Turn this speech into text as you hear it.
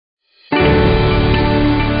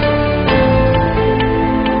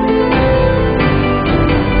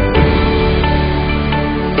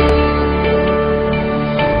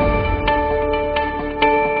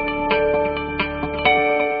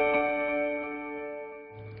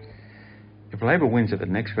If Labor wins at the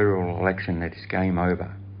next federal election, it is game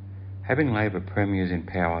over. Having Labor premiers in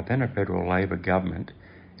power, then a federal Labor government,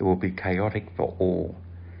 it will be chaotic for all.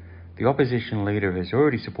 The opposition leader has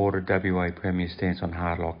already supported WA Premier's stance on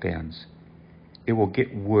hard lockdowns. It will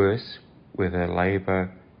get worse with a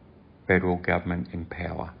Labor federal government in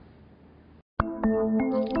power.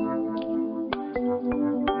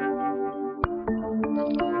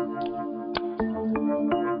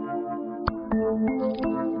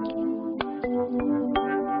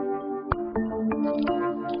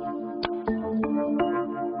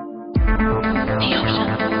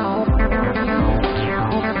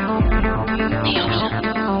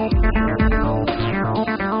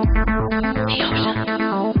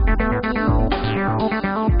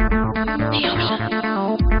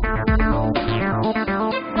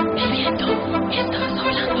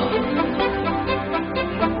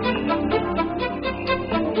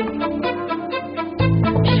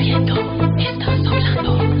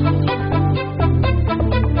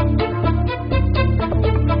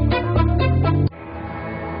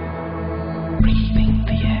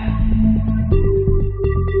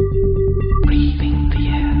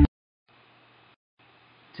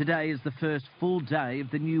 Today is the first full day of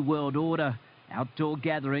the New World Order. Outdoor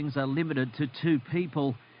gatherings are limited to 2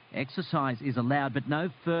 people. Exercise is allowed, but no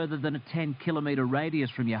further than a 10-kilometre radius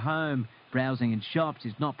from your home. Browsing in shops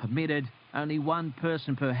is not permitted. Only 1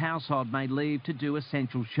 person per household may leave to do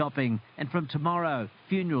essential shopping. And from tomorrow,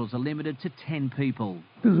 funerals are limited to 10 people.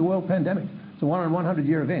 This is a world pandemic. It's a 1 in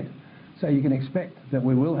 100-year event. So you can expect that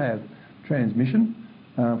we will have transmission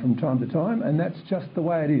from time to time, and that's just the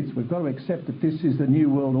way it is. We've got to accept that this is the New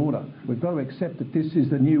World Order. We've got to accept that this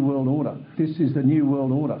is the New World Order. This is the New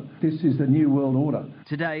World Order. This is the New World Order.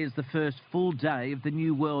 Today is the first full day of the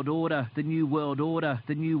New World Order. The New World Order.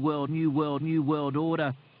 The New World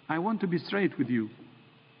Order. I want to be straight with you.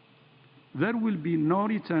 There will be no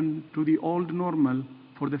return to the old normal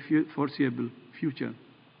for the foreseeable future.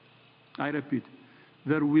 I repeat,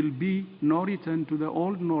 there will be no return to the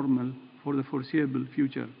old normal for the foreseeable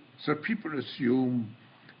future. So people assume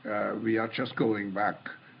we are just going back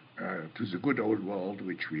to the good old world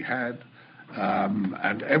which we had,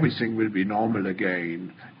 and everything will be normal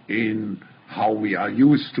again in how we are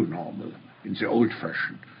used to normal, in the old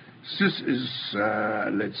fashion. This is,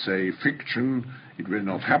 let's say, fiction. It will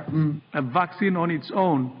not happen. A vaccine on its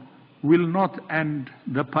own will not end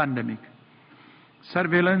the pandemic.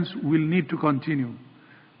 Surveillance will need to continue.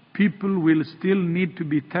 People will still need to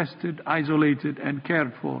be tested, isolated, and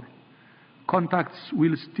cared for. Contacts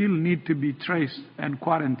will still need to be traced and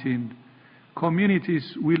quarantined. Communities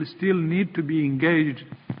will still need to be engaged.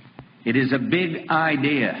 It is a big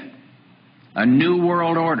idea, a new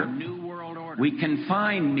world order. We can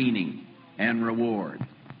find meaning and reward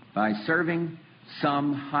by serving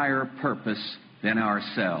some higher purpose than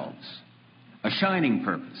ourselves. A shining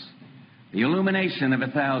purpose, the illumination of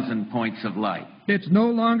 1,000 points of light. It's no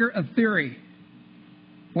longer a theory.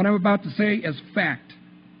 What I'm about to say is fact.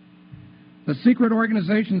 The secret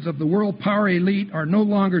organizations of the world power elite are no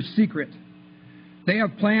longer secret. They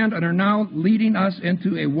have planned and are now leading us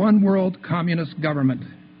into a one-world communist government.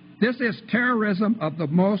 This is terrorism of the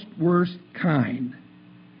most worst kind,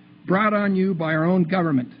 brought on you by our own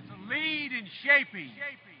government. To lead in shaping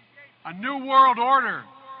a new world order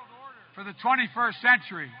for the 21st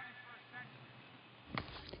century.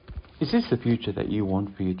 Is this the future that you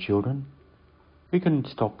want for your children? We can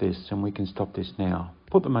stop this, and we can stop this now.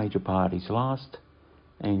 Put the major parties last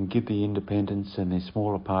and give the independents and their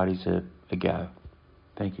smaller parties a go.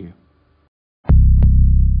 Thank you.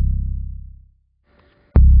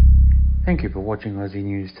 Thank you for watching Aussie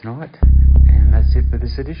News tonight, and that's it for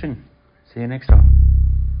this edition. See you next time.